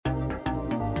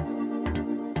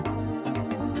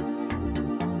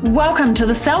Welcome to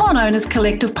the Salon Owners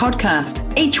Collective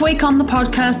podcast. Each week on the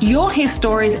podcast, you'll hear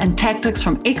stories and tactics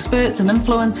from experts and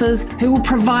influencers who will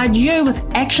provide you with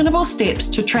actionable steps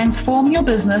to transform your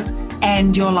business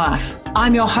and your life.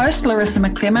 I'm your host, Larissa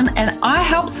McClellan, and I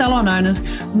help salon owners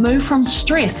move from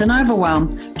stress and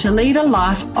overwhelm to lead a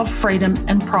life of freedom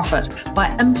and profit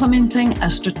by implementing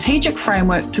a strategic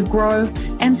framework to grow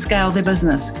and scale their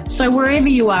business. So wherever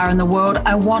you are in the world,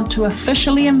 I want to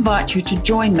officially invite you to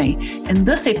join me in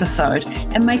this episode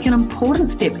and make an important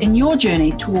step in your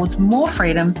journey towards more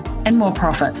freedom and more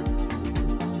profit.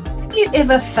 Have you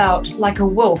ever felt like a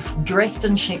wolf dressed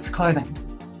in sheep's clothing?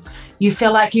 You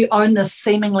feel like you own this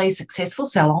seemingly successful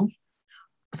salon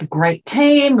with a great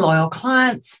team, loyal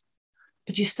clients,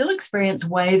 but you still experience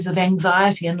waves of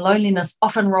anxiety and loneliness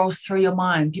often rolls through your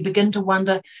mind. You begin to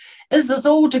wonder, is this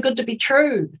all too good to be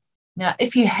true? Now,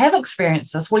 if you have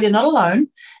experienced this, well, you're not alone.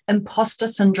 Imposter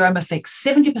syndrome affects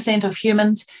 70% of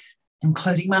humans,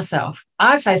 including myself.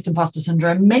 I faced imposter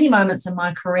syndrome many moments in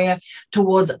my career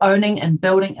towards owning and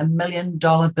building $1 million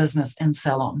business in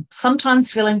salon,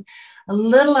 sometimes feeling a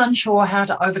little unsure how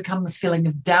to overcome this feeling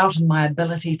of doubt in my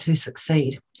ability to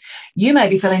succeed. You may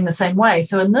be feeling the same way.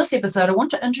 So in this episode, I want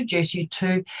to introduce you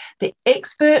to the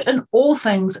expert in all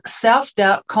things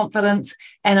self-doubt, confidence,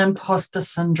 and imposter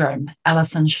syndrome,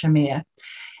 Alison Shamir.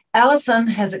 Alison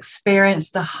has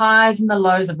experienced the highs and the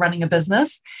lows of running a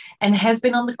business and has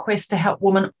been on the quest to help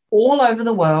women all over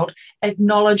the world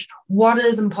acknowledge what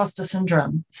is imposter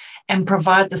syndrome and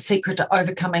provide the secret to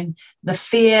overcoming the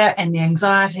fear and the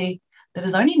anxiety that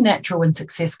is only natural when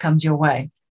success comes your way.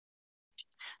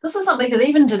 This is something that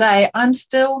even today I'm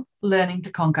still learning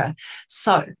to conquer.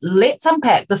 So let's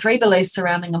unpack the 3 beliefs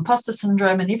surrounding imposter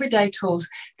syndrome and everyday tools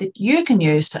that you can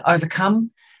use to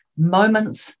overcome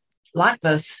moments like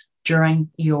this during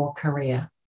your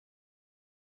career.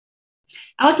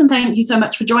 Alison, thank you so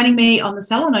much for joining me on the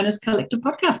Salon Owners Collective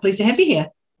podcast. Pleased to have you here.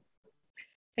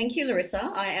 Thank you, Larissa.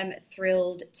 I am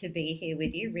thrilled to be here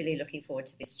with you. Really looking forward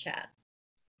to this chat.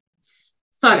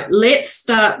 So let's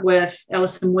start with,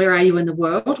 Alison, where are you in the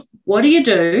world? What do you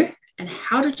do? And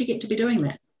how did you get to be doing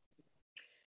that?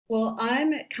 Well,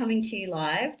 I'm coming to you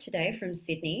live today from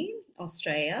Sydney,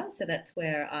 Australia. So that's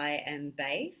where I am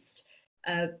based.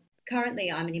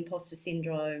 Currently, I'm an imposter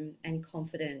syndrome and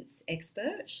confidence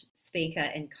expert, speaker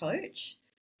and coach.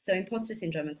 So imposter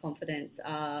syndrome and confidence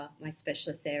are my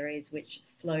specialist areas which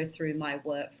flow through my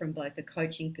work from both a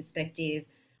coaching perspective.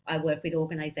 I work with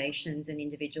organisations and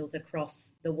individuals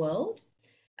across the world,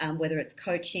 whether it's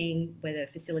coaching, whether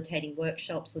facilitating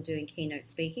workshops or doing keynote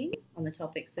speaking on the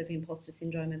topics of imposter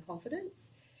syndrome and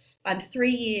confidence. I'm 3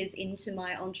 years into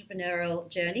my entrepreneurial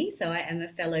journey, so I am a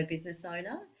fellow business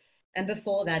owner. And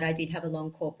before that, I did have a long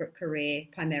corporate career,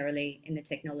 primarily in the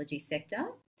technology sector.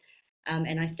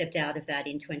 And I stepped out of that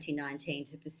in 2019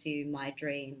 to pursue my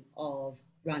dream of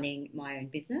running my own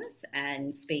business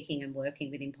and speaking and working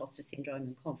with imposter syndrome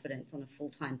and confidence on a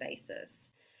full-time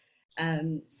basis.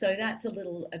 So that's a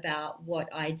little about what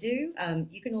I do.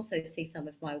 You can also see some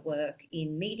of my work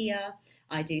in media.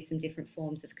 I do some different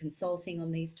forms of consulting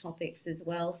on these topics as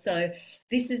well. So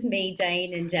this is me day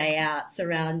in and day out,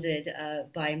 surrounded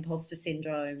by imposter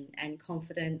syndrome and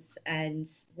confidence.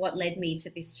 And what led me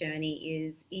to this journey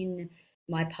is in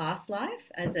my past life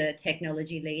as a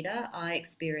technology leader, I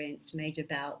experienced major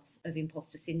bouts of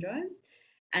imposter syndrome.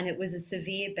 And it was a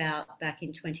severe bout back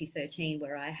in 2013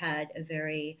 where I had a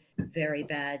very, very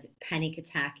bad panic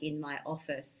attack in my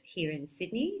office here in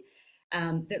Sydney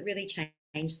that really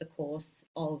changed the course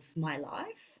of my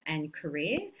life and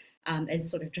career. As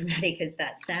sort of dramatic as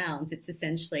that sounds, it's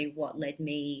essentially what led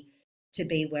me to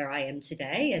be where I am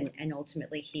today and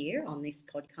ultimately here on this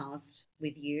podcast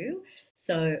with you.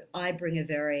 So I bring a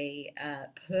very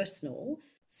personal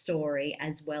story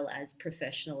as well as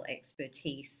professional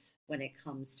expertise when it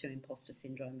comes to imposter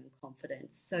syndrome and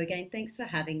confidence. So again, thanks for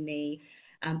having me.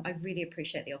 I really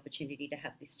appreciate the opportunity to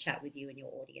have this chat with you and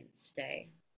your audience today.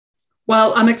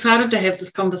 Well, I'm excited to have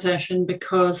this conversation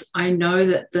because I know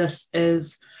that this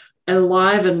is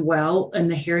alive and well in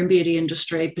the hair and beauty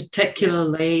industry,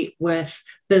 particularly with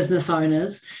business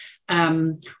owners.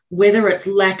 Whether it's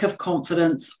lack of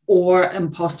confidence or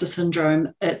imposter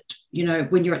syndrome,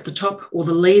 when you're at the top or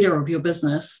the leader of your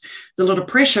business, there's a lot of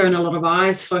pressure and a lot of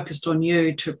eyes focused on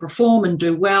you to perform and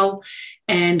do well.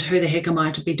 And who the heck am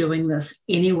I to be doing this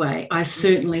anyway? I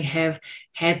certainly have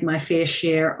had my fair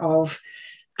share of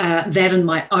that in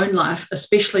my own life,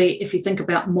 especially if you think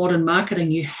about modern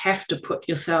marketing. You have to put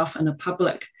yourself in a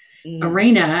public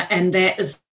arena, and that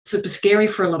is super scary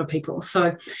for a lot of people.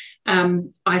 So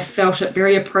I felt it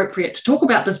very appropriate to talk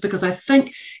about this, because I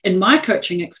think in my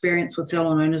coaching experience with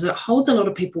salon owners, it holds a lot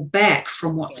of people back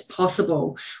from what's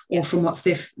possible, or from what's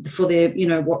there for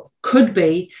their, what could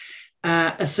be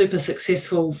a super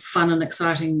successful, fun and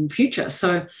exciting future.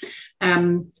 So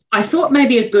I thought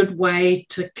maybe a good way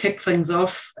to kick things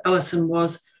off, Alison,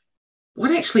 was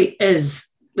what actually is,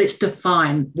 let's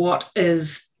define what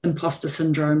is imposter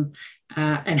syndrome,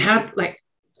 and how, let's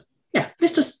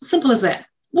just, simple as that.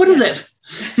 What is it?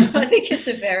 I think it's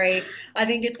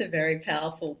a very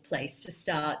powerful place to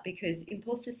start, because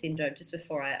imposter syndrome, just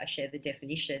before I share the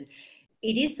definition,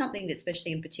 it is something that,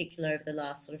 especially in particular over the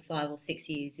last sort of 5 or 6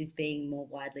 years, is being more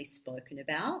widely spoken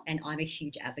about. And I'm a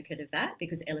huge advocate of that,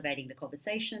 because elevating the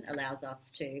conversation allows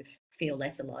us to feel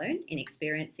less alone in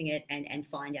experiencing it and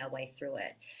find our way through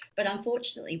it. But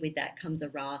unfortunately, with that comes a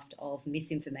raft of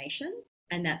misinformation.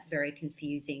 And that's very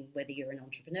confusing, whether you're an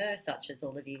entrepreneur, such as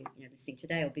all of you, listening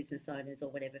today, or business owners, or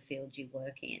whatever field you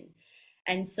work in.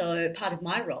 And so part of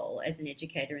my role as an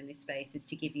educator in this space is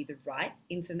to give you the right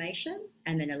information,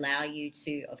 and then allow you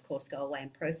to, of course, go away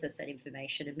and process that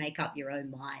information and make up your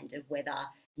own mind of whether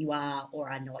you are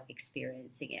or are not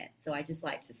experiencing it. So I just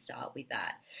like to start with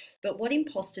that. But what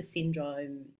imposter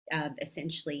syndrome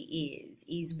essentially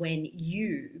is when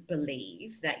you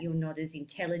believe that you're not as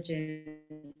intelligent,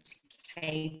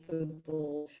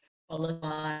 capable,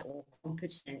 qualified or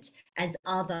competent as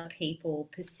other people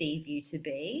perceive you to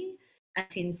be, and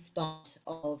in spite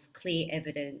of clear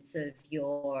evidence of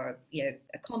your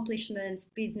accomplishments,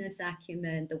 business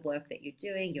acumen, the work that you're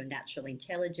doing, your natural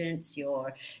intelligence,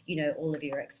 your all of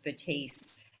your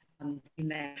expertise.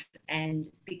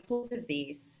 And because of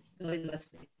this, those of us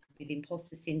with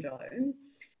imposter syndrome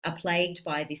are plagued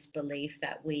by this belief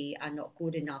that we are not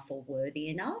good enough or worthy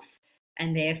enough.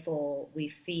 And therefore, we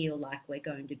feel like we're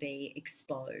going to be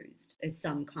exposed as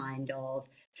some kind of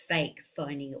fake,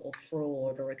 phony or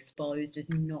fraud, or exposed as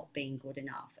not being good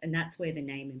enough. And that's where the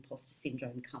name imposter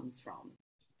syndrome comes from.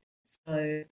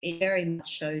 So it very much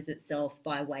shows itself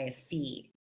by way of fear.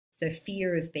 So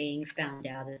fear of being found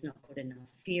out as not good enough,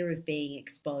 fear of being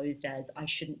exposed as I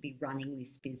shouldn't be running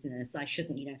this business, I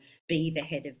shouldn't, be the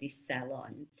head of this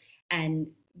salon. And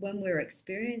when we're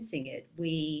experiencing it,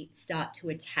 we start to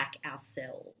attack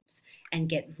ourselves and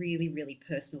get really, really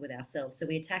personal with ourselves. So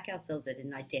we attack ourselves at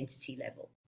an identity level,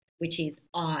 which is,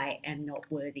 I am not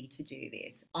worthy to do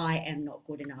this. I am not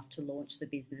good enough to launch the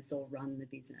business or run the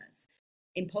business.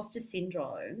 Imposter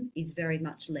syndrome is very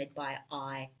much led by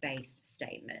I-based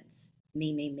statements.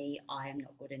 Me, I am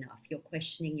not good enough. You're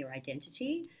questioning your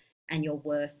identity and your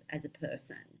worth as a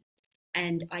person.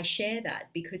 And I share that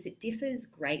because it differs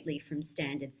greatly from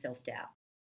standard self-doubt.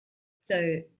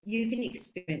 So you can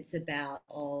experience a bout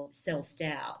of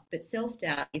self-doubt, but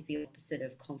self-doubt is the opposite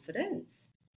of confidence.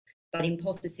 But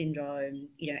imposter syndrome,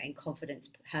 and confidence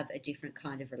have a different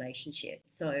kind of relationship.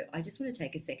 So I just want to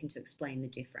take a second to explain the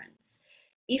difference.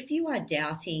 If you are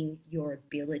doubting your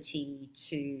ability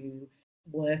to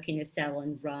work in a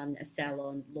salon, run a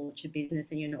salon, launch a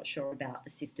business, and you're not sure about the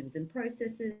systems and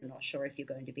processes, you're not sure if you're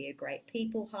going to be a great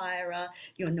people hirer,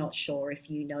 you're not sure if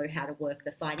you know how to work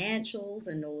the financials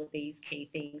and all of these key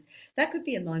things, that could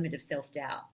be a moment of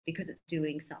self-doubt, because it's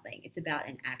doing something. It's about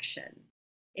an action.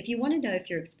 If you want to know if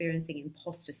you're experiencing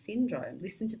imposter syndrome,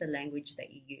 listen to the language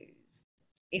that you use.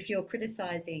 If you're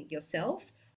criticizing yourself,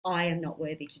 I am not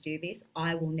worthy to do this,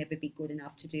 I will never be good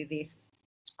enough to do this,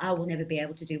 I will never be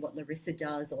able to do what Larissa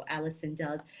does or Alison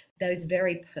does, those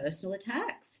very personal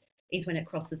attacks is when it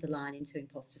crosses the line into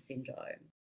imposter syndrome.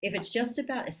 If it's just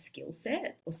about a skill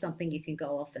set or something you can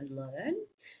go off and learn,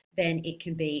 then it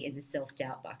can be in the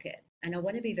self-doubt bucket. And I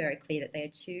want to be very clear that they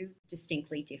are two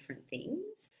distinctly different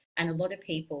things. And a lot of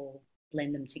people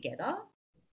blend them together,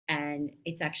 and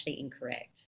it's actually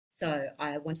incorrect. So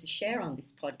I want to share on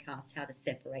this podcast how to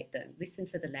separate them. Listen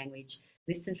for the language,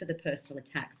 listen for the personal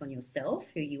attacks on yourself,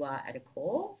 who you are at a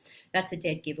core. That's a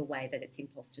dead giveaway that it's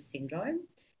imposter syndrome.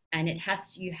 And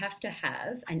you have to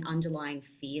have an underlying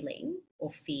feeling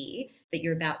or fear that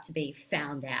you're about to be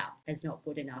found out as not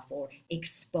good enough, or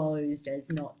exposed as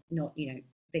not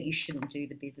that you shouldn't do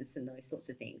the business and those sorts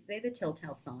of things. They're the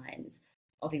telltale signs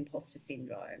of imposter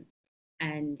syndrome.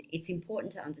 And it's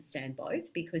important to understand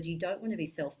both, because you don't want to be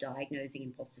self-diagnosing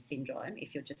imposter syndrome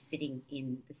if you're just sitting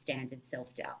in the standard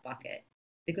self-doubt bucket,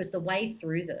 because the way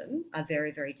through them are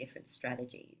very, very different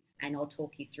strategies. And I'll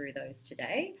talk you through those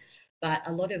today. But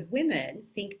a lot of women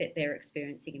think that they're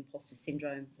experiencing imposter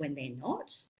syndrome when they're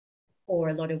not, or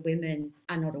a lot of women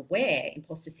are not aware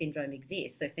imposter syndrome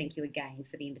exists. So thank you again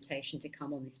for the invitation to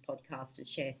come on this podcast and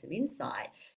share some insight,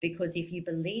 because if you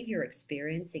believe you're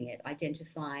experiencing it,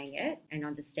 identifying it and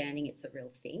understanding it's a real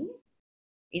thing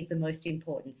is the most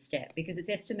important step, because it's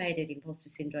estimated imposter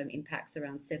syndrome impacts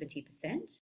around 70%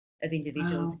 of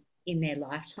individuals in their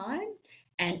lifetime.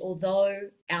 And although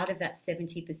out of that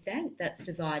 70%, that's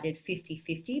divided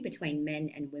 50-50 between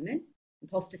men and women,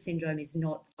 imposter syndrome is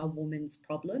not a woman's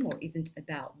problem or isn't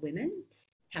about women.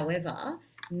 However,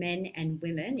 men and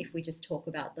women, if we just talk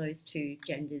about those two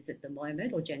genders at the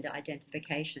moment, or gender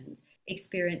identifications,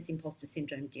 experience imposter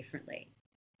syndrome differently.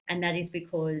 And that is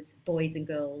because boys and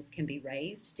girls can be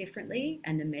raised differently,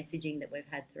 and the messaging that we've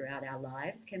had throughout our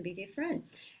lives can be different.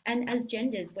 And as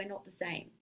genders, we're not the same,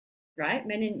 right?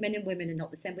 Men and women are not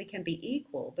the same. We can be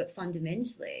equal, but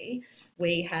fundamentally,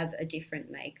 we have a different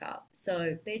makeup.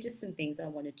 So they're just some things I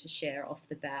wanted to share off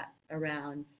the bat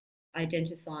around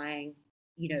identifying,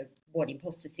 what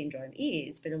imposter syndrome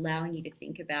is, but allowing you to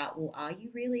think about, well, are you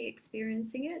really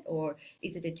experiencing it, or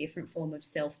is it a different form of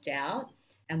self-doubt?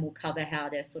 And we'll cover how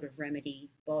to sort of remedy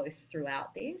both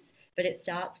throughout this. But it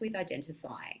starts with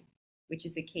identifying, which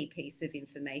is a key piece of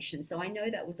information. So I know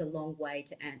that was a long way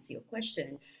to answer your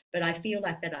question, but I feel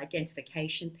like that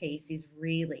identification piece is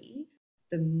really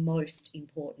the most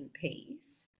important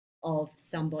piece of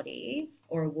somebody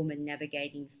or a woman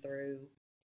navigating through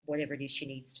whatever it is she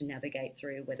needs to navigate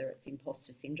through, whether it's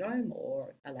imposter syndrome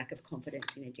or a lack of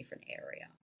confidence in a different area.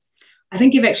 I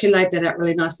think you've actually laid that out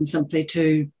really nice and simply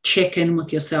to check in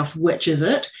with yourself. Which is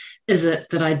it? Is it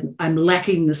that I'm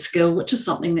lacking the skill, which is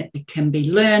something that can be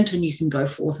learned and you can go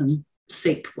forth and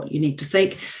seek what you need to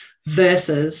seek,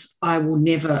 versus I will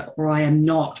never, or I am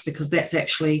not, because that's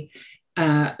actually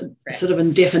sort of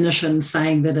in definition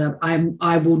saying that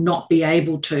I will not be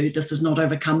able to, this is not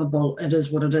overcomable, it is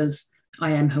what it is,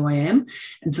 I am who I am.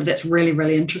 And so that's really,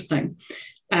 really interesting.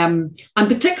 I'm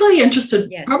particularly interested,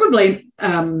 yes, probably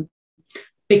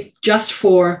just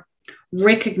for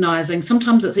recognizing,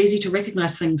 sometimes it's easy to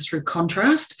recognize things through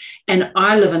contrast. And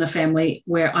I live in a family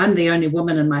where I'm the only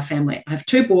woman in my family. I have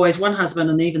 2 boys, 1 husband,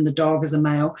 and even the dog is a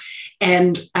male.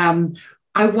 And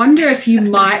I wonder if you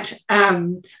might,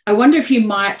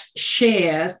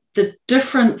 share the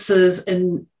differences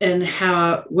in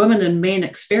how women and men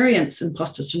experience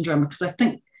imposter syndrome, because I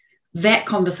think that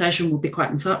conversation will be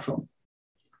quite insightful.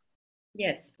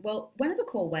 Yes. Well, one of the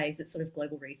core ways that sort of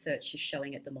global research is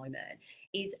showing at the moment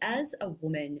is as a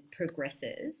woman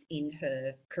progresses in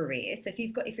her career. So if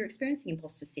you're experiencing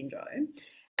imposter syndrome,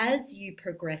 as you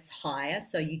progress higher,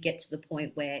 so you get to the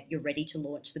point where you're ready to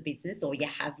launch the business, or you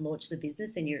have launched the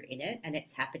business and you're in it and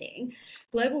it's happening,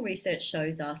 global research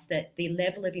shows us that the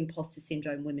level of imposter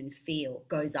syndrome women feel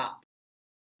goes up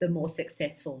the more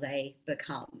successful they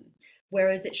become.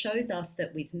 Whereas it shows us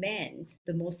that with men,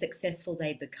 the more successful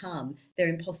they become, their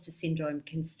imposter syndrome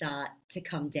can start to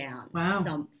come down.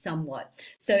 Wow. Somewhat.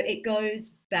 So it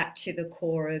goes back to the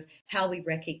core of how we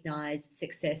recognize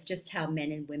success, just how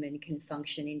men and women can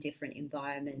function in different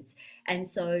environments. And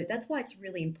so that's why it's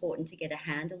really important to get a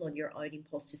handle on your own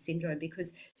imposter syndrome,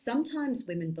 because sometimes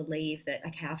women believe that,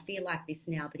 okay, I feel like this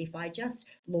now, but if I just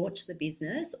launch the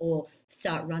business or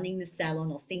start running the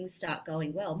salon or things start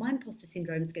going well, my imposter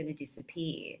syndrome is going to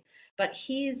disappear. But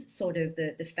here's sort of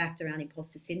the fact around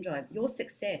imposter syndrome. Your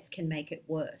success can make it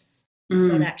worse.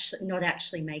 Not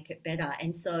actually make it better.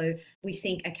 And so we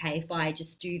think, okay, if I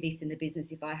just do this in the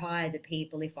business, if I hire the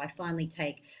people, if I finally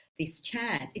take this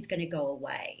chance, it's going to go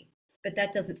away. But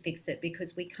that doesn't fix it,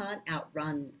 because we can't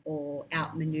outrun or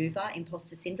outmaneuver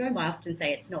imposter syndrome. I often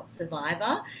say it's not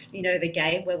Survivor, the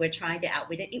game where we're trying to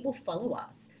outwit it. It will follow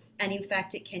us. And in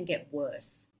fact, it can get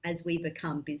worse as we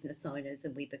become business owners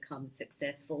and we become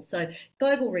successful. So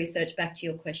global research, back to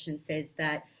your question, says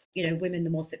that, women, the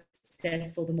more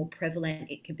successful, the more prevalent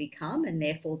it can become, and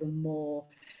therefore the more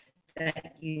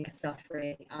that you are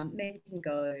suffering. Men can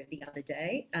go the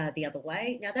other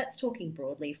way. Now that's talking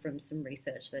broadly from some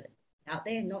research that out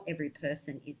there. Not every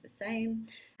person is the same,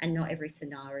 and not every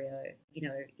scenario,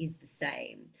 is the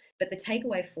same. But the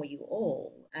takeaway for you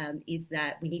all is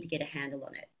that we need to get a handle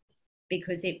on it,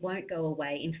 because it won't go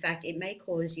away. In fact, it may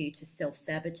cause you to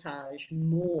self-sabotage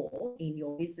more in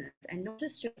your business, and not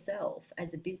just yourself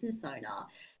as a business owner,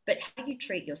 but how you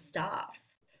treat your staff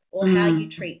or how you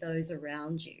treat those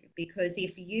around you. Because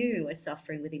if you are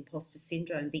suffering with imposter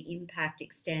syndrome, the impact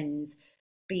extends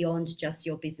beyond just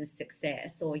your business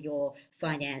success or your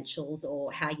financials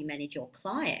or how you manage your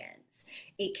clients.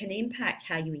 It can impact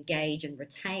how you engage and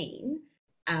retain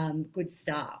good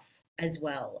staff as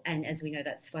well. And as we know,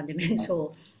 that's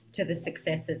fundamental to the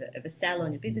success of a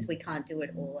salon, a business. We can't do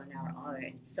it all on our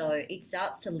own. So it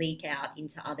starts to leak out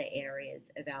into other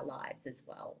areas of our lives as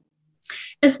well.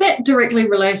 Is that directly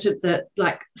related that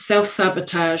like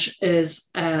self-sabotage is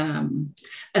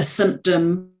a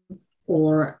symptom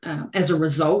or as a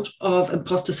result of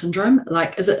imposter syndrome?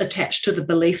 Like, is it attached to the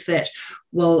belief that,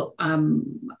 well,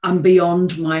 I'm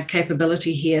beyond my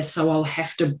capability here, so I'll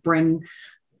have to bring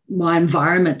my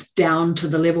environment down to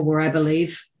the level where I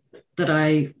believe that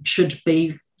I should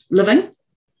be living?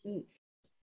 You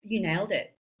nailed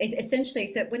it. Essentially,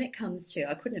 so when it comes to,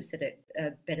 I couldn't have said it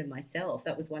better myself.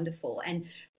 That was wonderful. And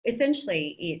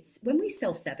essentially, it's when we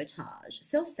self-sabotage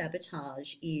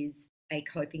is a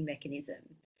coping mechanism,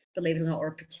 believe it or not, or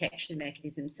a protection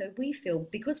mechanism. So we feel,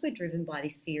 because we're driven by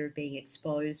this fear of being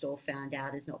exposed or found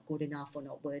out as not good enough or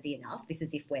not worthy enough, this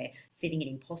is if we're sitting in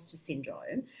imposter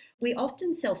syndrome, we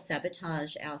often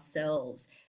self-sabotage ourselves.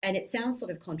 And it sounds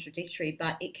sort of contradictory,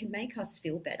 but it can make us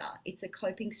feel better. It's a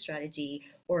coping strategy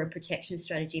or a protection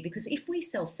strategy, because if we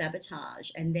self-sabotage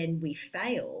and then we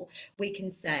fail, we can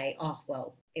say, oh,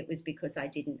 well, it was because I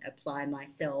didn't apply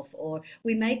myself, or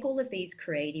we make all of these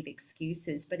creative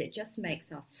excuses, but it just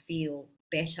makes us feel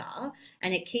better.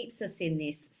 And it keeps us in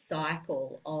this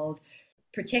cycle of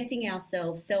protecting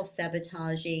ourselves,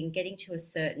 self-sabotaging, getting to a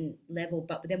certain level,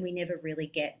 but then we never really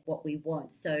get what we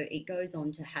want. So it goes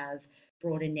on to have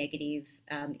broader negative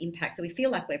impact. So we feel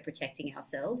like we're protecting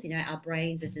ourselves. You know, our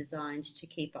brains are designed to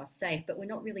keep us safe, but we're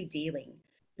not really dealing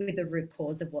with the root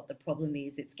cause of what the problem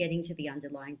is. It's getting to the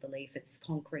underlying belief. It's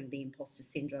conquering the imposter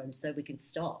syndrome so we can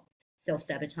stop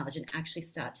self-sabotage and actually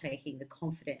start taking the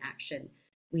confident action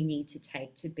we need to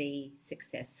take to be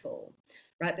successful,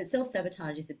 right? But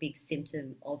self-sabotage is a big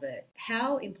symptom of it.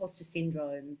 How imposter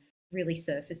syndrome really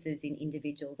surfaces in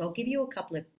individuals, I'll give you a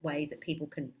couple of ways that people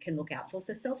can look out for.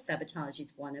 So self-sabotage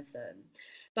is one of them.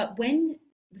 But when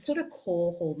the sort of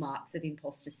core hallmarks of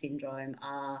imposter syndrome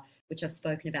are, which I've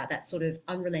spoken about, that sort of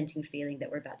unrelenting feeling that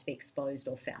we're about to be exposed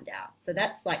or found out. So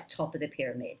that's like top of the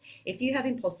pyramid. If you have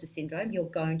imposter syndrome, you're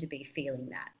going to be feeling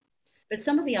that. But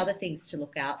some of the other things to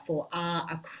look out for are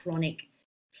a chronic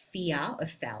fear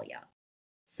of failure.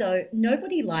 So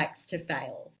nobody likes to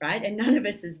fail, right? And none of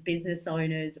us as business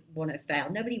owners want to fail.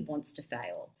 Nobody wants to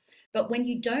fail. But when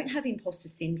you don't have imposter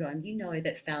syndrome, you know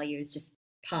that failure is just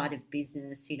part of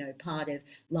business, you know, part of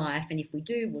life. And if we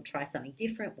do, we'll try something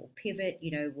different, we'll pivot,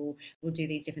 you know, we'll do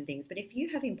these different things. But if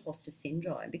you have imposter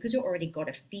syndrome, because you've already got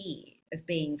a fear of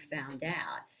being found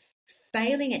out,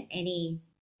 failing at any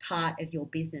part of your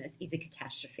business is a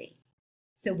catastrophe.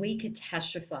 So we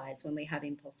catastrophize when we have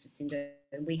imposter syndrome.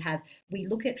 We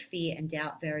look at fear and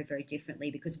doubt very, very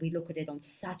differently, because we look at it on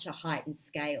such a heightened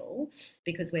scale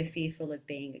because we're fearful of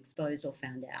being exposed or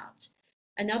found out.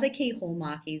 Another key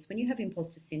hallmark is when you have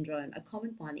imposter syndrome, a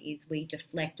common one is we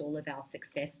deflect all of our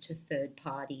success to third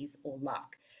parties or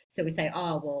luck. So we say,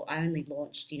 oh, well, I only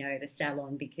launched, you know, the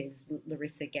salon because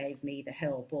Larissa gave me the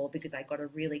help, or because I got a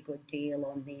really good deal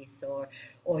on this, or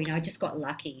you know, I just got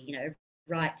lucky, you know,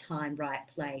 right time, right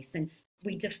place. And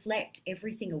we deflect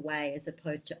everything away as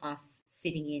opposed to us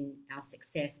sitting in our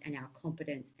success and our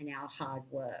competence and our hard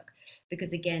work.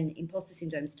 Because again, imposter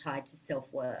syndrome is tied to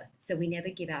self-worth. So we never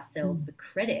give ourselves the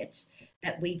credit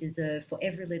that we deserve for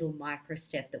every little micro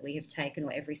step that we have taken,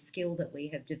 or every skill that we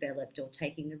have developed, or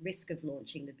taking the risk of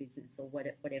launching the business, or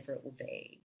whatever it will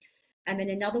be. And then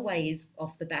another way is,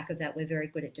 off the back of that, we're very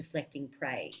good at deflecting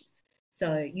praise.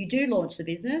 So you do launch the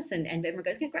business and everyone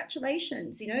goes,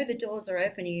 congratulations, you know, the doors are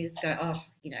open. You just go, oh,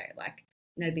 you know, like,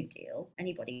 no big deal.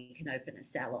 Anybody can open a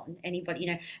salon, anybody, you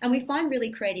know, and we find really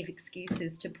creative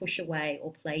excuses to push away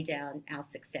or play down our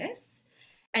success.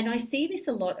 And I see this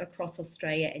a lot across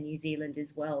Australia and New Zealand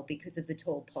as well, because of the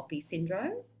tall poppy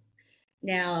syndrome.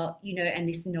 Now, you know, and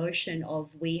this notion of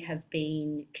we have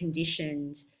been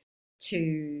conditioned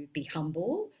to be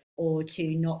humble, or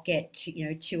to not get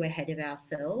too ahead of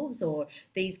ourselves, or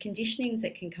these conditionings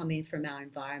that can come in from our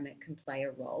environment can play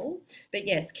a role. But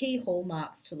yes, key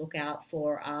hallmarks to look out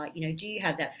for are, you know, do you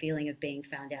have that feeling of being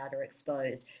found out or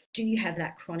exposed? Do you have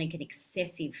that chronic and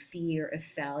excessive fear of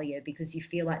failure because you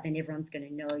feel like then everyone's going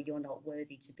to know you're not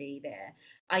worthy to be there?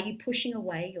 Are you pushing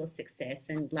away your success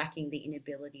and lacking the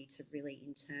inability to really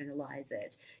internalize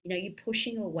it? You know, you're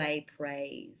pushing away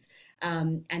praise.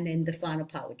 And then the final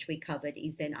part, which we covered,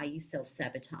 is then, are you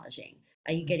self-sabotaging?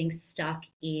 Are you getting stuck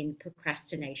in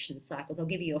procrastination cycles? I'll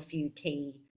give you a few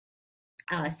key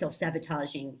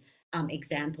self-sabotaging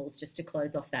examples just to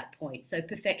close off that point. So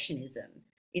perfectionism.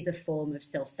 is a form of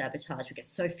self-sabotage. We get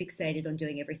so fixated on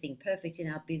doing everything perfect in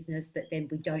our business that then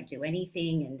we don't do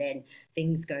anything, and then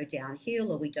things go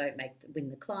downhill, or we don't win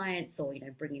the clients, or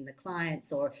bring in the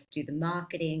clients, or do the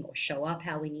marketing, or show up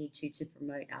how we need to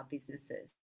promote our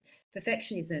businesses.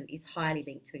 Perfectionism is highly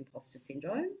linked to imposter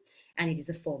syndrome, and it is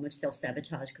a form of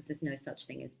self-sabotage because there's no such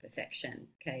thing as perfection,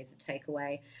 okay, as a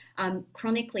takeaway.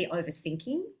 Chronically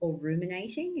overthinking or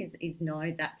ruminating is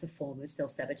known, that's a form of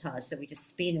self-sabotage. So we just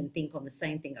spin and think on the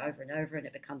same thing over and over, and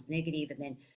it becomes negative, and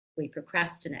then we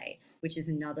procrastinate, which is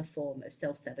another form of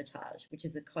self-sabotage, which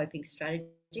is a coping strategy,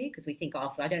 because we think,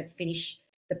 if I don't finish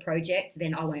the project,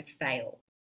 then I won't fail.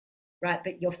 Right,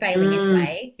 but you're failing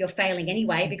anyway. You're failing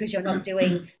anyway because you're not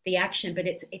doing the action. But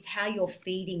it's how you're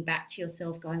feeding back to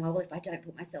yourself, going, well, if I don't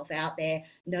put myself out there,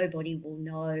 nobody will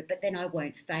know. But then I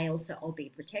won't fail, so I'll be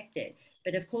protected.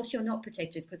 But of course, you're not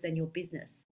protected, because then your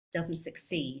business doesn't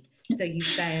succeed, so you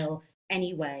fail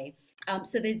anyway.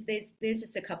 So there's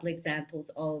just a couple of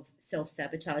examples of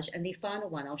self-sabotage, and the final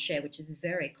one I'll share, which is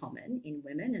very common in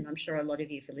women, and I'm sure a lot of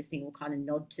you, if you're listening, will kind of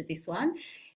nod to this one,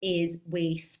 is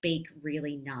we speak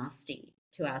really nasty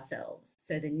to ourselves.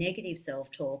 So the negative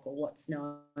self-talk, or what's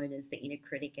known as the inner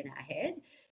critic in our head,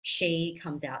 she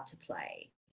comes out to play,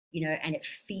 and it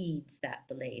feeds that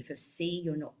belief of, see,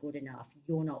 you're not good enough,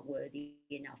 you're not worthy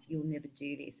enough, you'll never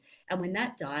do this. And when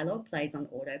that dialogue plays on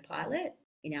autopilot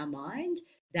in our mind,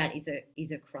 that is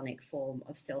a chronic form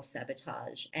of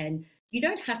self-sabotage. And you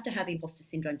don't have to have imposter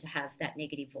syndrome to have that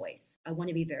negative voice. I want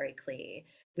to be very clear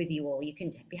with you all. You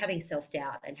can be having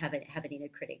self-doubt and have an inner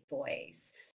critic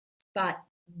voice. But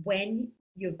when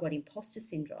you've got imposter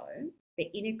syndrome, the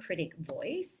inner critic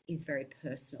voice is very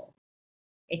personal.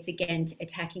 It's, again,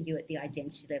 attacking you at the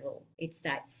identity level. It's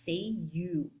that, see,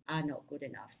 you are not good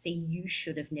enough. See, you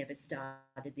should have never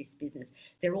started this business.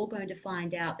 They're all going to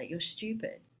find out that you're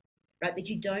stupid, right? That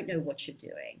you don't know what you're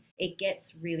doing. It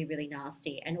gets really, really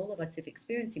nasty. And all of us who've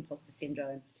experienced imposter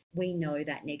syndrome, we know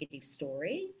that negative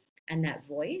story and that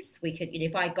voice. We could,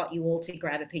 if I got you all to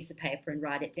grab a piece of paper and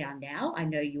write it down now, I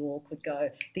know you all could go,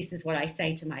 this is what I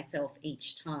say to myself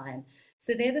each time.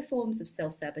 So they're the forms of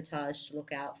self-sabotage to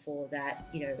look out for that,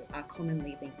 are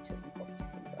commonly linked to imposter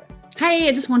syndrome. Hey,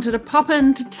 I just wanted to pop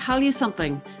in to tell you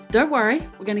something. Don't worry,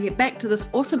 we're going to get back to this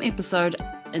awesome episode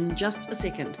in just a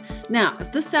second. Now,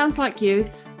 if this sounds like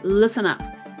you, listen up.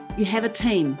 You have a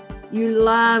team. You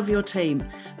love your team,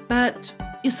 but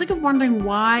you're sick of wondering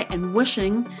why and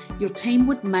wishing your team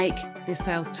would make their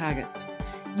sales targets.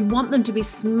 You want them to be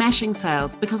smashing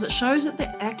sales because it shows that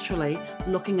they're actually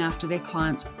looking after their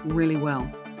clients really well.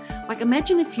 Like,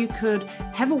 imagine if you could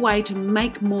have a way to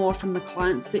make more from the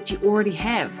clients that you already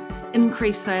have,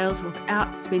 increase sales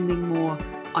without spending more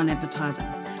on advertising.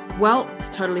 Well, it's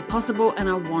totally possible, and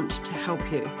I want to help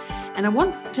you. And I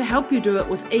want to help you do it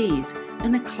with ease,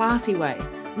 in a classy way.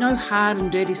 No hard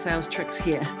and dirty sales tricks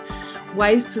here.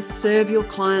 Ways to serve your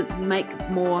clients, make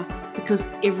more, because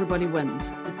everybody wins.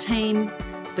 The team,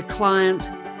 the client,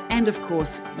 and of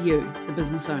course, you, the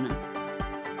business owner.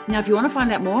 Now, if you want to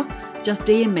find out more, just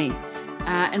DM me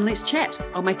and let's chat.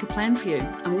 I'll make a plan for you.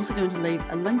 I'm also going to leave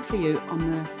a link for you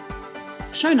on the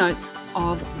show notes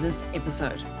of this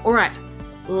episode. All right,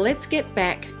 let's get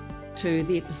back to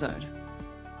the episode.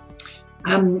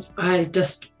 I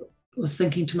just was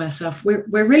thinking to myself, we're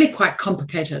really quite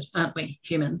complicated, aren't we,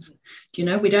 humans? We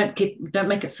don't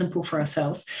make it simple for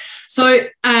ourselves. So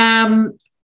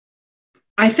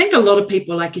I think a lot of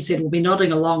people, like you said, will be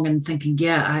nodding along and thinking,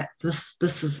 yeah,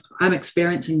 I'm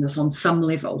experiencing this on some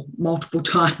level, multiple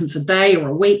times a day or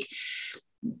a week.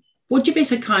 Would you be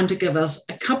so kind to give us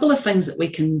a couple of things that we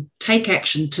can take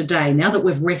action today, now that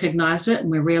we've recognized it and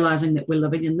we're realizing that we're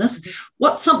living in this?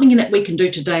 What's something that we can do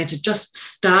today to just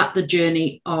start the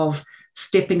journey of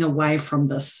stepping away from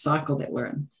this cycle that we're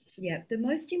in? Yeah, the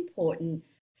most important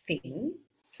thing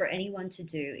for anyone to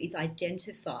do is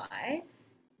identify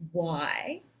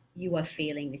why you are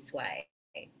feeling this way.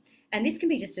 And this can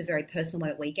be just a very personal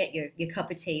moment where you get your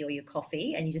cup of tea or your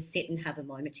coffee and you just sit and have a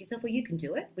moment to yourself, or you can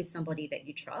do it with somebody that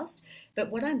you trust. But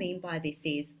what I mean by this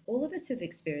is, all of us who've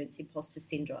experienced imposter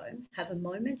syndrome have a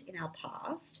moment in our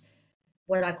past,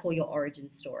 what I call your origin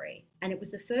story. And it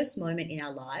was the first moment in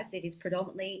our lives. It is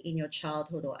predominantly in your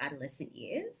childhood or adolescent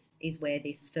years is where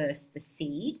the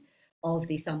seed of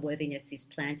this unworthiness is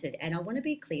planted. And I want to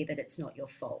be clear that it's not your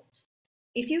fault.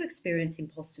 If you experience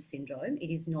imposter syndrome,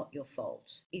 it is not your fault.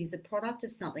 It is a product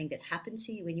of something that happened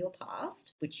to you in your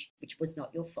past, which was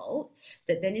not your fault,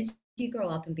 that then as you grow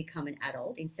up and become an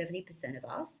adult, in 70% of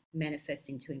us, manifests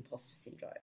into imposter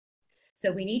syndrome.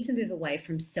 So we need to move away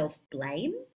from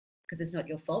self-blame, because it's not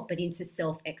your fault, but into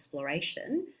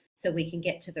self-exploration, so we can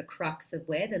get to the crux of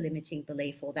where the limiting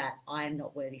belief or that I am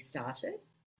not worthy started,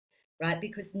 right?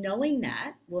 Because knowing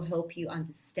that will help you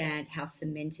understand how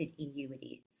cemented in you it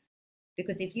is.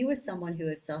 Because if you are someone who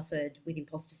has suffered with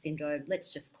imposter syndrome,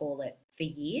 let's just call it for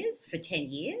years, for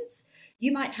 10 years,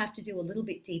 you might have to do a little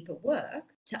bit deeper work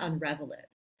to unravel it.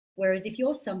 Whereas if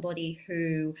you're somebody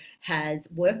who has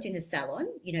worked in a salon,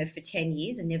 for 10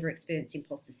 years and never experienced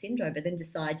imposter syndrome, but then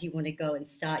decides you want to go and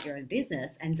start your own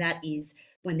business, and that is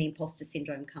when the imposter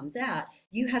syndrome comes out,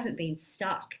 you haven't been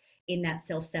stuck in that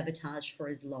self-sabotage for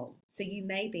as long. So you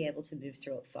may be able to move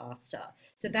through it faster.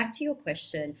 So back to your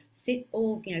question,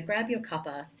 grab your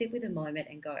cuppa, sit with a moment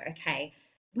and go, okay,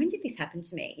 when did this happen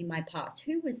to me in my past?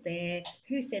 Who was there?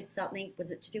 Who said something? Was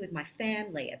it to do with my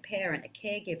family, a parent, a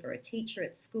caregiver, a teacher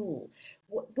at school?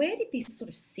 Where did this sort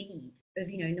of seed of,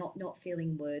 not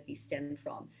feeling worthy stem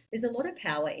from? There's a lot of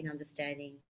power in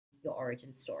understanding your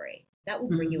origin story. That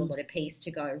will bring you a lot of peace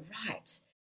to go, right,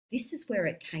 this is where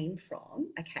it came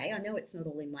from. Okay, I know it's not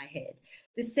all in my head.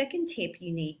 The second tip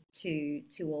you need to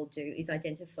all do is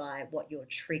identify what your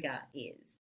trigger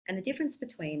is. And the difference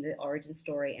between the origin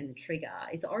story and the trigger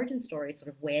is the origin story is sort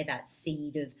of where that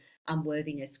seed of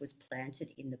unworthiness was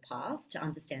planted in the past to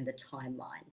understand the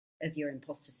timeline of your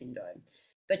imposter syndrome.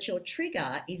 But your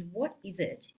trigger is, what is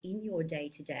it in your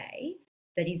day-to-day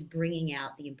that is bringing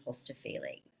out the imposter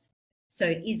feelings? So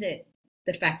is it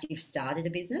the fact you've started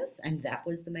a business and that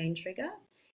was the main trigger?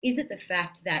 Is it the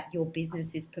fact that your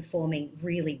business is performing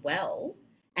really well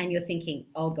and you're thinking,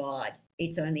 oh God,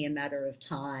 it's only a matter of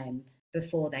time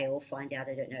before they all find out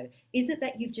I don't know? Is it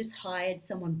that you've just hired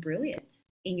someone brilliant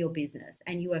in your business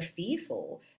and you are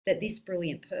fearful that this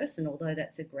brilliant person, although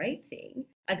that's a great thing,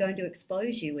 are going to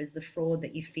expose you as the fraud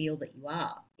that you feel that you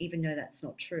are, even though that's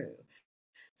not true?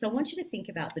 So I want you to think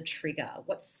about the trigger,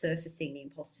 what's surfacing the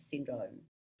imposter syndrome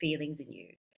feelings in you.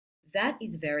 That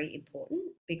is very important,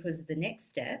 because the next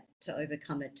step to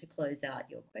overcome it, to close out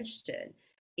your question,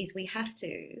 is we have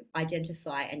to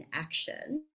identify an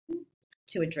action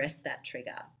to address that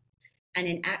trigger, and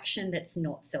an action that's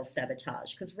not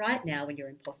self-sabotage. Because right now, when your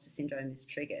imposter syndrome is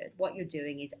triggered, what you're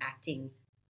doing is acting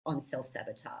on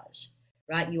self-sabotage,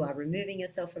 right? You are removing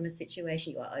yourself from a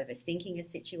situation, you are overthinking a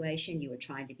situation, you are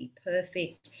trying to be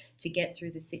perfect to get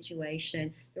through the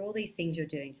situation. There are all these things you're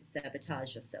doing to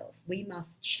sabotage yourself. We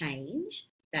must change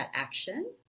that action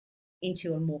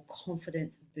into a more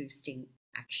confidence-boosting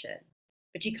action.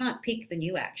 But you can't pick the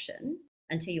new action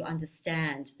until you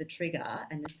understand the trigger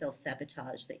and the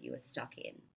self-sabotage that you are stuck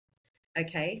in.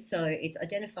 Okay, so it's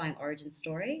identifying origin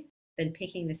story, then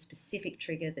picking the specific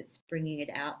trigger that's bringing it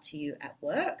out to you at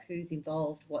work, who's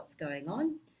involved, what's going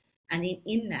on. And then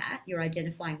in that, you're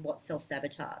identifying what's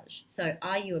self-sabotage. So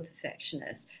are you a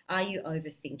perfectionist? Are you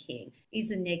overthinking? Is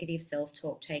the negative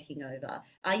self-talk taking over?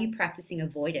 Are you practicing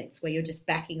avoidance, where you're just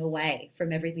backing away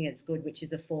from everything that's good, which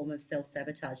is a form of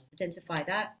self-sabotage? Identify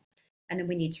that, and then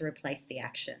we need to replace the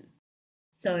action.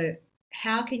 So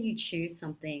how can you choose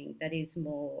something that is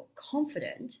more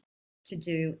confident to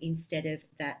do instead of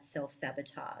that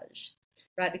self-sabotage,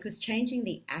 right? Because changing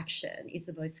the action is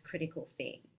the most critical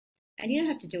thing. And you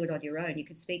don't have to do it on your own. You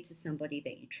can speak to somebody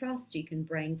that you trust. You can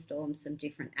brainstorm some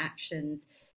different actions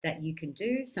that you can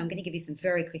do. So I'm going to give you some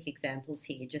very quick examples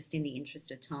here, just in the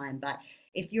interest of time. But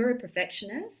if you're a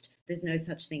perfectionist, there's no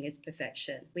such thing as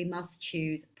perfection. We must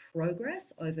choose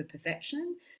progress over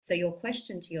perfection. So your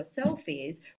question to yourself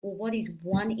is, well, what is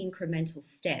one incremental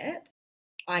step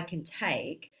I can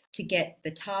take to get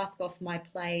the task off my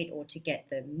plate, or to get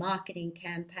the marketing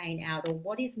campaign out? Or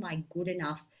what is my good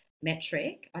enough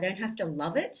metric? I don't have to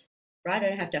love it, right? I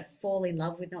don't have to fall in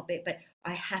love with not being, but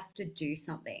I have to do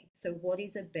something. So what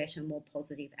is a better, more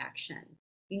positive action?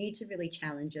 You need to really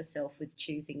challenge yourself with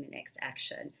choosing the next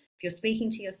action. If you're speaking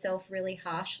to yourself really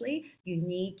harshly, you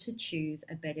need to choose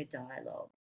a better dialogue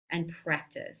and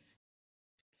practice.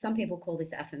 Some people call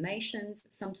this affirmations.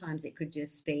 Sometimes it could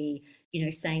just be,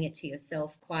 saying it to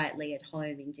yourself quietly at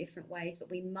home in different ways,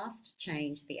 but we must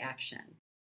change the action.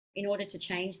 In order to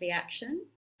change the action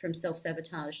from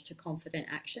self-sabotage to confident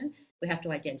action, we have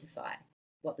to identify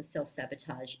what the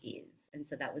self-sabotage is. And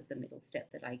so that was the middle step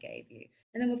that I gave you.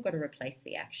 And then we've got to replace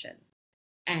the action.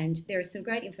 And there is some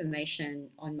great information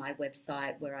on my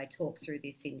website where I talk through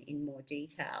this in more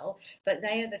detail. But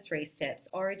they are the 3 steps: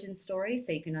 origin story,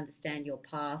 so you can understand your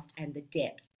past and the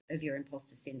depth of your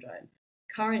imposter syndrome;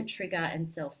 current trigger and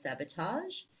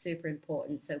self-sabotage, super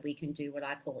important, so we can do what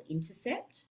I call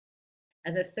intercept.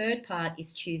 And the third part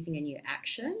is choosing a new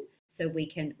action, so we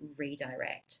can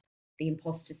redirect the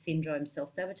imposter syndrome,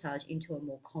 self-sabotage, into a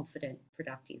more confident,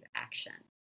 productive action.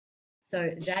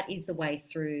 So that is the way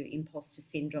through imposter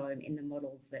syndrome in the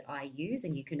models that I use.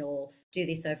 And you can all do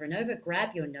this over and over. Grab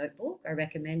your notebook. I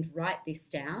recommend write this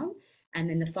down. And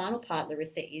then the final part,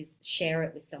 Larissa, is share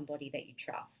it with somebody that you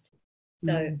trust.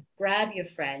 So grab your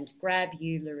friend, grab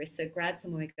you, Larissa, grab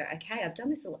someone and go, okay, I've done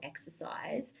this little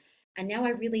exercise. And now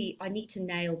I need to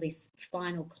nail this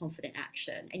final confident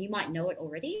action. And you might know it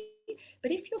already,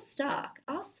 but if you're stuck,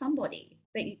 ask somebody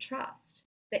that you trust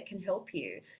that can help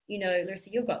you. You know, Larissa,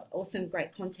 you've got awesome,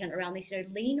 great content around this. You know,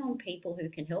 lean on people who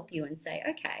can help you and say,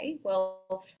 okay,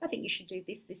 well, I think you should do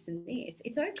this, this, and this.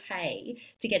 It's okay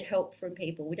to get help from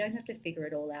people. We don't have to figure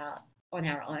it all out on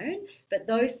our own. But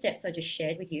those steps I just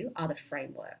shared with you are the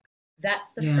framework.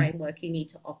 That's the framework you need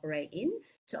to operate in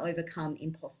to overcome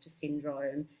imposter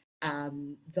syndrome.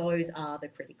 Those are the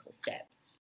critical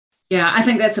steps. Yeah, I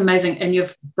think that's amazing. And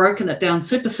you've broken it down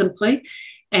super simply.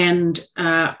 And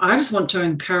I just want to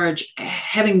encourage,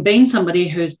 having been somebody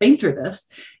who's been through this,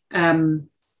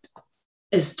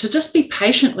 is to just be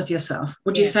patient with yourself.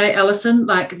 Would you say, Alison,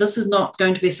 like this is not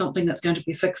going to be something that's going to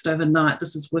be fixed overnight.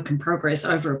 This is work in progress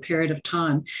over a period of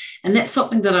time. And that's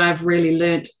something that I've really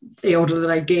learned the older that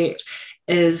I get,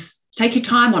 is take your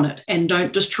time on it and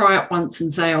don't just try it once and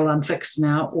say, oh, I'm fixed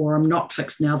now, or I'm not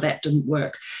fixed now, that didn't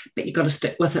work. But you've got to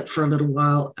stick with it for a little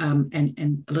while,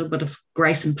 and a little bit of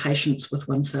grace and patience with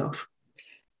oneself.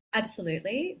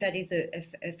 Absolutely. That is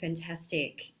a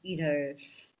fantastic,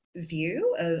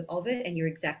 view of it, and you're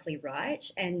exactly right.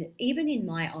 And even in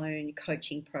my own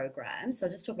coaching program, so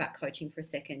I'll just talk about coaching for a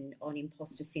second on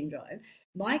imposter syndrome.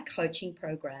 My coaching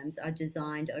programs are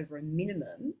designed over a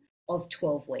minimum of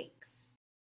 12 weeks.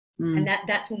 And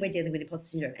that's when we're dealing with imposter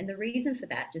syndrome. And the reason for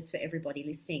that, just for everybody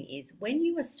listening, is when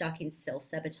you are stuck in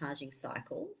self-sabotaging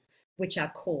cycles, which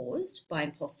are caused by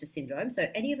imposter syndrome. So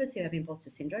any of us who have imposter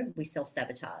syndrome, we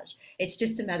self-sabotage. It's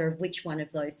just a matter of which one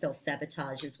of those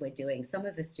self-sabotages we're doing. Some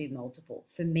of us do multiple.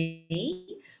 For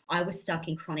me, I was stuck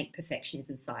in chronic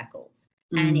perfectionism cycles.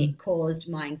 And it caused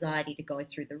my anxiety to go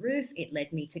through the roof. It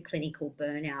led me to clinical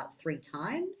burnout 3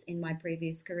 times in my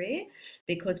previous career,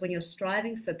 because when you're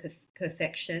striving for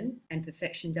perfection and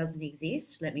perfection doesn't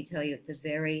exist, let me tell you, it's a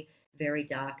very, very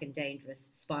dark and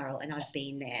dangerous spiral, and I've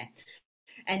been there.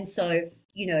 And so,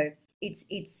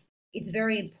 it's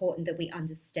very important that we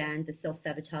understand the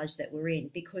self-sabotage that we're in,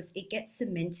 because it gets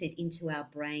cemented into our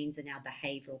brains and our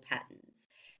behavioral patterns.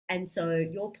 And so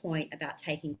your point about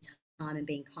taking time and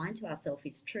being kind to ourselves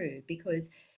is true, because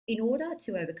in order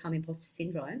to overcome imposter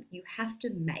syndrome, you have to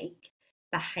make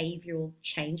behavioral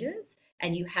changes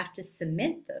and you have to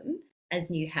cement them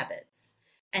as new habits.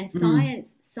 And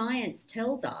science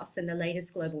tells us, in the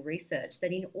latest global research,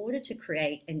 that in order to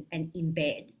create and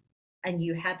embed a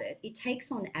new habit, it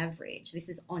takes on average, this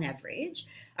is on average,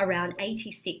 around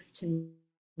 86 to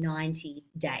 90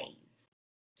 days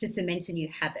to cement a new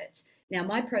habit. Now,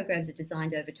 my programs are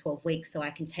designed over 12 weeks, so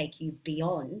I can take you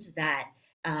beyond that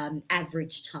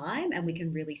average time, and we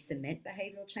can really cement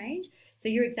behavioural change. So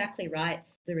you're exactly right,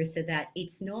 Larissa, that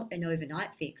it's not an overnight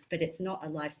fix, but it's not a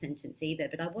life sentence either.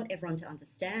 But I want everyone to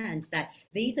understand that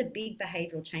these are big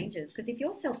behavioural changes, because if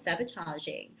you're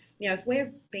self-sabotaging, if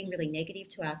we're being really negative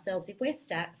to ourselves, if we're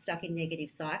stuck in negative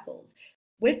cycles,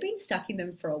 we've been stuck in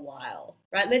them for a while,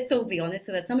 right? Let's all be honest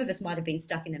with us. Some of us might have been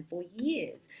stuck in them for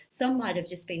years. Some might have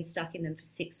just been stuck in them for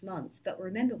 6 months. But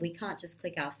remember, we can't just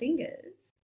click our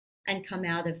fingers and come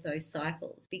out of those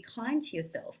cycles. Be kind to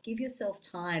yourself. Give yourself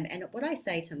time. And what I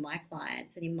say to my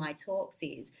clients and in my talks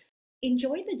is,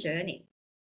 enjoy the journey.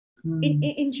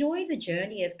 Enjoy the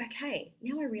journey of, okay,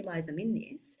 now I realize I'm in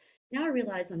this. Now I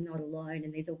realize I'm not alone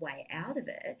and there's a way out of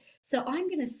it. So I'm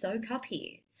going to soak up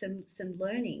here some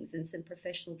learnings and some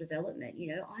professional development.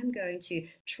 I'm going to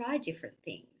try different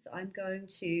things. I'm going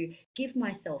to give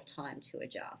myself time to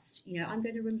adjust. I'm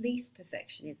going to release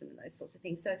perfectionism and those sorts of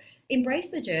things. So embrace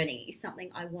the journey is something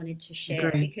I wanted to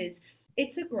share, because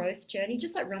it's a growth journey,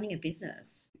 just like running a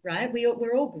business, right?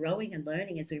 We're all growing and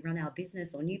learning as we run our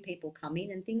business, or new people come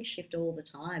in, and things shift all the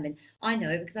time. And I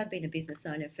know, because I've been a business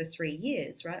owner for 3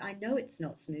 years, right? I know it's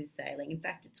not smooth sailing. In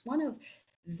fact, it's one of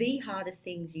the hardest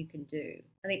things you can do.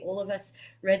 I think all of us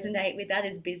resonate with that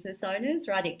as business owners,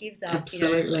 right? It gives us,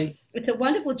 absolutely. It's a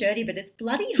wonderful journey, but it's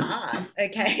bloody hard,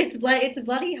 okay? It's a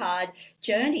bloody hard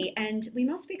journey, and we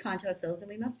must be kind to ourselves and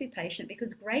we must be patient,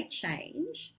 because great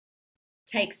change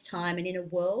takes time. And in a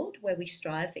world where we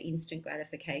strive for instant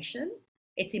gratification,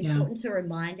 it's important to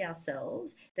remind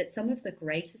ourselves that some of the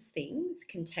greatest things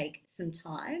can take some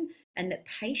time, and that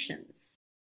patience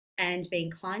and being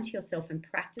kind to yourself and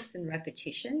practice and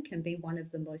repetition can be one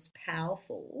of the most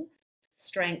powerful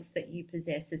strengths that you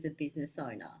possess as a business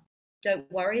owner.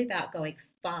 Don't worry about going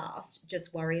fast,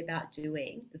 just worry about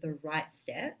doing the right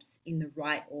steps in the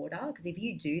right order. Because if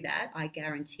you do that, I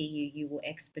guarantee you will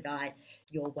expedite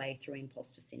your way through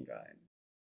imposter syndrome.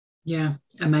 Yeah,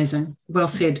 amazing. Well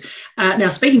said. Now,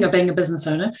 speaking of being a business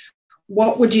owner,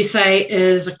 what would you say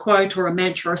is a quote or a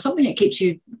mantra or something that keeps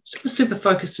you super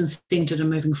focused and centered and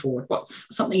moving forward?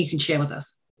 What's something you can share with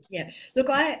us? Yeah, look,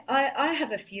 I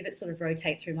have a few that sort of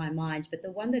rotate through my mind, but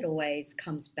the one that always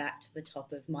comes back to the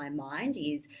top of my mind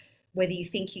is whether you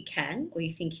think you can or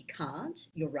you think you can't,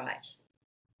 you're right.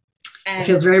 And it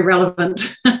feels very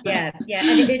relevant. Yeah,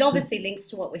 and it obviously links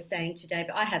to what we're saying today.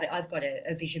 But I've got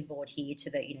a vision board here to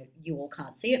that. You all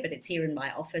can't see it, but it's here in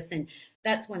my office, and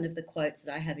that's one of the quotes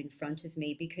that I have in front of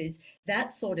me, because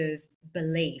that sort of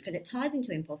belief, and it ties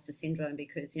into imposter syndrome,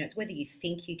 because it's whether you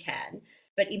think you can,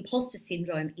 but imposter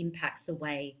syndrome impacts the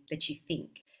way that you think.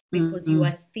 Because you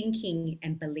are thinking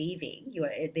and believing,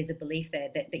 there's a belief there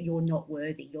that you're not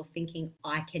worthy. You're thinking,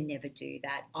 I can never do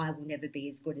that. I will never be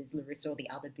as good as Larissa or the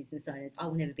other business owners. I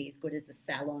will never be as good as the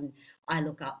salon I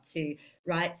look up to,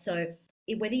 right? So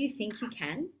whether you think you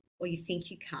can or you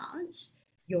think you can't,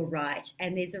 you're right.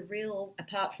 And there's a real,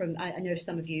 apart from, I know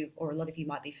some of you or a lot of you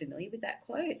might be familiar with that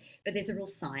quote, but there's a real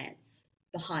science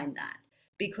behind that,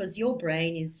 because your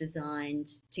brain is designed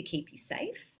to keep you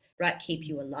safe, right? Keep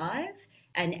you alive.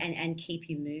 And keep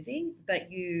you moving.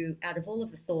 But you, out of all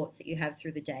of the thoughts that you have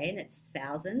through the day, and it's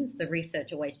thousands, the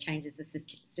research always changes the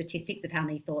statistics of how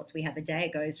many thoughts we have a day.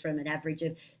 It goes from an average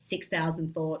of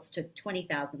 6,000 thoughts to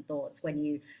 20,000 thoughts when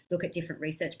you look at different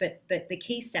research. But the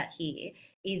key stat here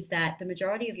is that the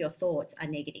majority of your thoughts are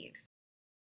negative.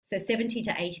 So 70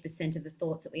 to 80% of the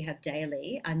thoughts that we have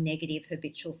daily are negative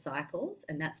habitual cycles,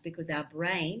 and that's because our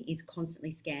brain is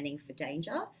constantly scanning for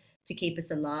danger to keep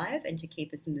us alive and to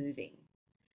keep us moving.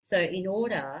 So in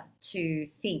order to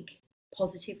think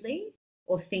positively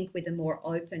or think with a more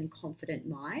open, confident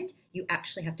mind, you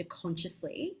actually have to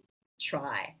consciously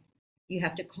try. You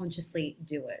have to consciously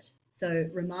do it. So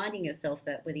reminding yourself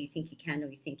that whether you think you can or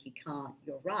you think you can't,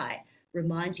 you're right,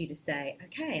 reminds you to say,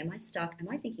 okay, am I stuck? Am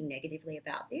I thinking negatively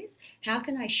about this? How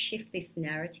can I shift this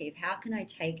narrative? How can I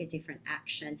take a different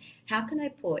action? How can I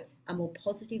put a more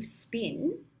positive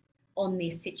spin on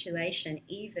this situation,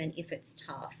 even if it's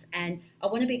tough? And I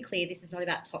want to be clear, this is not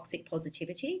about toxic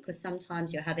positivity, because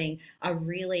sometimes you're having a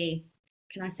really,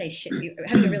 can I say shit, you're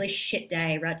having a really shit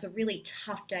day, right? It's a really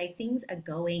tough day. Things are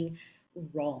going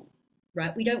wrong,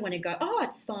 right? We don't want to go, oh,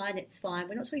 it's fine.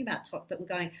 We're not talking about talk, but we're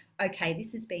going, okay,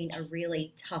 this has been a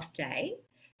really tough day.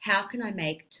 How can I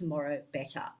make tomorrow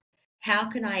better? How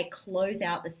can I close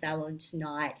out the salon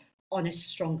tonight on a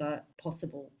stronger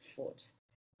possible foot?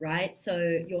 Right?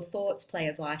 So your thoughts play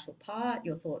a vital part,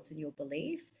 your thoughts and your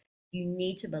belief. You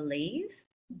need to believe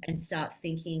and start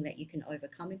thinking that you can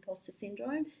overcome imposter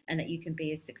syndrome and that you can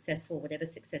be as successful, whatever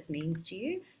success means to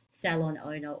you, salon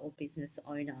owner or business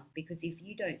owner. Because if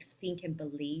you don't think and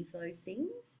believe those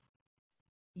things,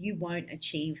 you won't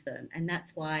achieve them. And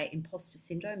that's why imposter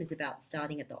syndrome is about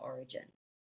starting at the origin,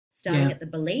 starting at the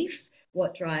belief,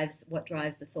 what drives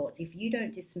the thoughts. If you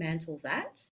don't dismantle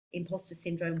that, imposter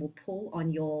syndrome will pull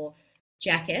on your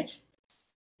jacket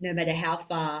no matter how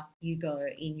far you go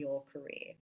in your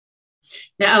career.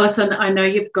 Now, Alison, I know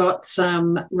you've got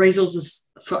some resources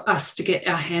for us to get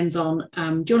our hands on.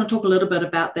 Do you want to talk a little bit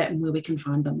about that and where we can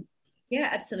find them? Yeah,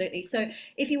 absolutely. So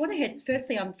if you want to head,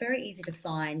 firstly, I'm very easy to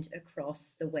find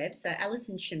across the web. So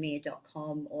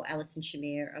AlisonShamir.com or Alison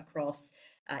Shamir across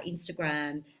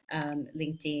Instagram,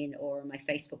 LinkedIn, or my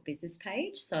Facebook business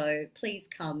page. So please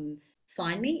come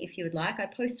find me if you would like. I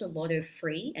post a lot of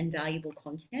free and valuable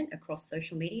content across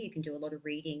social media. You can do a lot of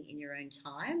reading in your own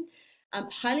time.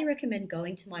 Highly recommend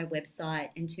going to my website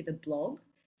and to the blog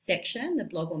section, the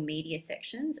blog or media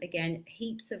sections. Again,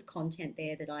 heaps of content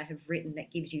there that I have written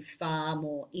that gives you far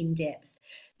more in-depth.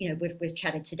 We've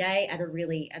chatted today at a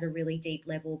really deep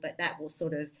level, but that will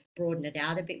sort of broaden it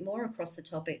out a bit more across the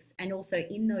topics. And also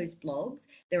in those blogs,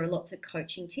 there are lots of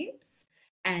coaching tips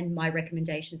and my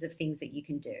recommendations of things that you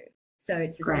can do. So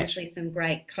it's essentially some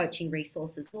great coaching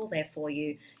resources all there for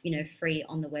you, free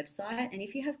on the website. And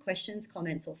if you have questions,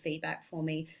 comments, or feedback for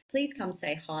me, please come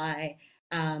say hi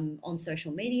on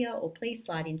social media, or please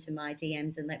slide into my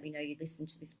DMs and let me know you listen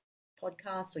to this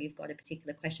podcast or you've got a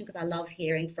particular question, because I love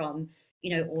hearing from,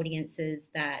 audiences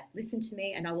that listen to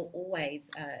me, and I will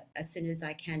always, as soon as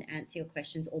I can, answer your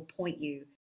questions or point you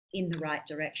in the right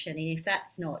direction. And if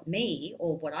that's not me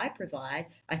or what I provide,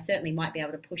 I certainly might be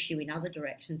able to push you in other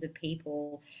directions of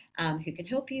people who can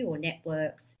help you, or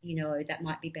networks, that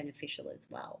might be beneficial as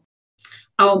well.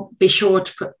 I'll be sure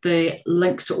to put the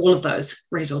links to all of those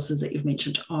resources that you've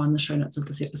mentioned on the show notes of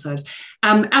this episode.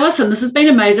 Alison, this has been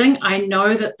amazing. I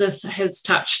know that this has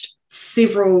touched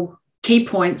several key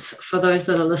points for those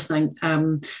that are listening.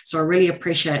 So I really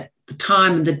appreciate the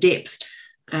time and the depth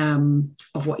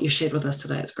of what you shared with us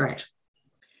today. It's great.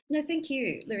 No, thank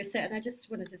you, Larissa. And I just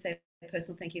wanted to say a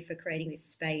personal thank you for creating this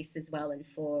space as well, and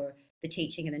for the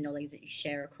teaching and the knowledge that you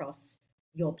share across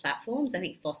your platforms. I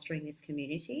think fostering this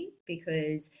community,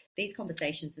 because these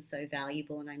conversations are so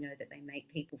valuable, and I know that they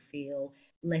make people feel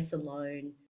less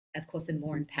alone, of course, and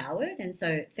more empowered. And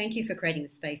so thank you for creating the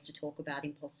space to talk about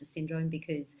imposter syndrome,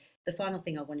 because the final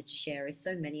thing I wanted to share is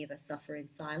so many of us suffer in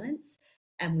silence,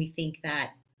 and we think that,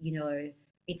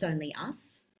 it's only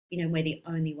us, we're the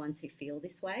only ones who feel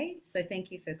this way. So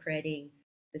thank you for creating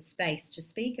the space to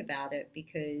speak about it,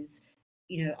 because,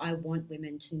 I want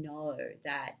women to know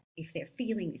that if they're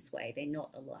feeling this way, they're not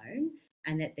alone,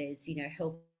 and that there's,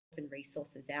 help and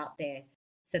resources out there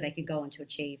so they can go on to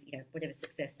achieve, whatever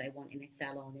success they want in their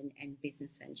salon and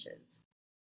business ventures.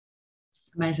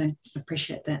 Amazing. I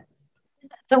appreciate that.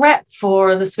 It's a wrap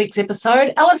for this week's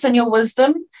episode. Alison, your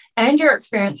wisdom and your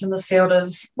experience in this field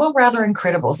is, rather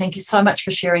incredible. Thank you so much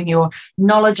for sharing your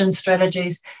knowledge and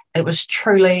strategies. It was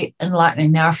truly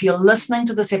enlightening. Now, if you're listening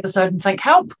to this episode and think,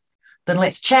 help, then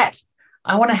let's chat.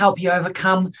 I want to help you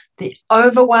overcome the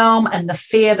overwhelm and the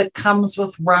fear that comes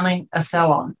with running a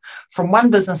salon. From one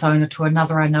business owner to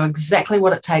another, I know exactly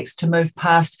what it takes to move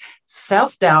past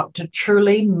self-doubt to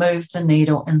truly move the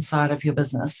needle inside of your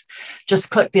business. Just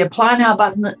click the Apply Now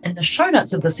button in the show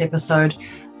notes of this episode.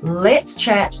 Let's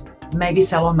chat. Maybe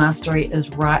Salon Mastery is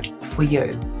right for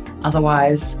you.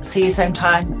 Otherwise, see you same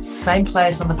time, same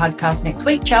place on the podcast next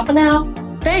week. Ciao for now.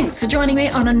 Thanks for joining me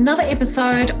on another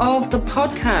episode of the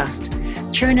podcast.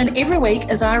 Tune in every week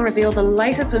as I reveal the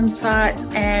latest insights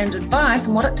and advice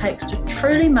on what it takes to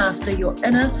truly master your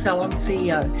inner salon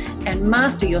CEO and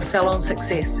master your salon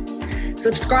success.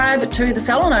 Subscribe to the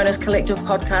Salon Owners Collective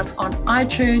podcast on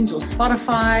iTunes or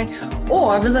Spotify,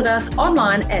 or visit us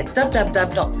online at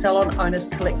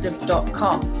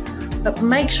www.salonownerscollective.com. But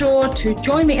make sure to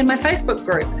join me in my Facebook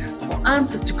group for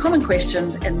answers to common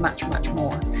questions and much, much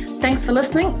more. Thanks for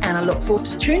listening, and I look forward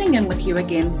to tuning in with you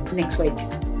again next week.